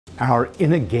Our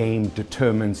inner game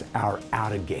determines our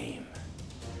outer game.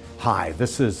 Hi,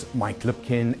 this is Mike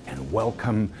Lipkin, and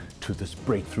welcome to this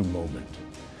breakthrough moment.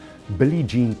 Billie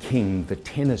Jean King, the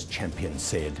tennis champion,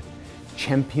 said,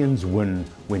 "Champions win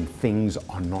when things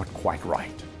are not quite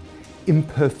right.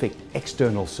 Imperfect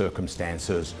external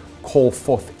circumstances call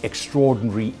forth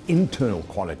extraordinary internal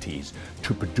qualities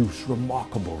to produce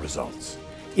remarkable results."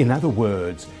 In other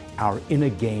words, our inner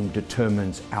game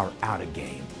determines our outer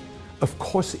game. Of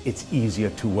course, it's easier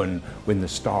to win when the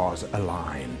stars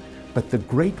align, but the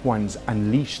great ones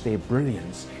unleash their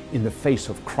brilliance in the face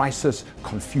of crisis,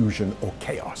 confusion, or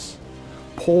chaos.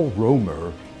 Paul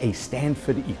Romer, a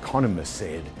Stanford economist,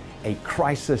 said, "A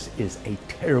crisis is a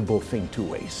terrible thing to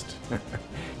waste."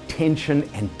 Tension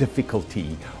and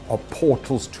difficulty are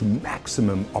portals to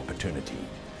maximum opportunity.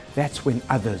 That's when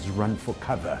others run for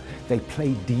cover. They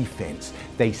play defense.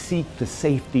 They seek the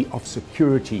safety of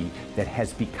security that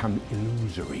has become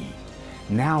illusory.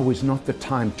 Now is not the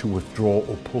time to withdraw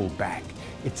or pull back.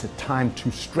 It's a time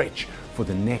to stretch for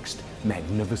the next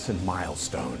magnificent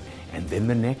milestone, and then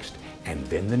the next, and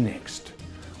then the next.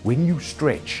 When you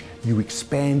stretch, you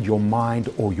expand your mind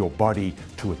or your body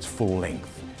to its full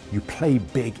length. You play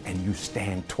big and you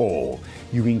stand tall.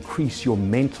 You increase your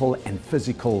mental and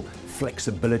physical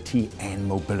flexibility and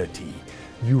mobility.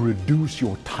 You reduce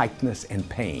your tightness and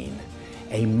pain.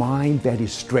 A mind that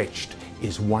is stretched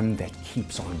is one that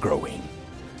keeps on growing.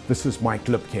 This is Mike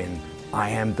Lipkin. I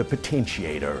am the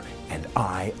potentiator, and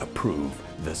I approve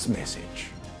this message.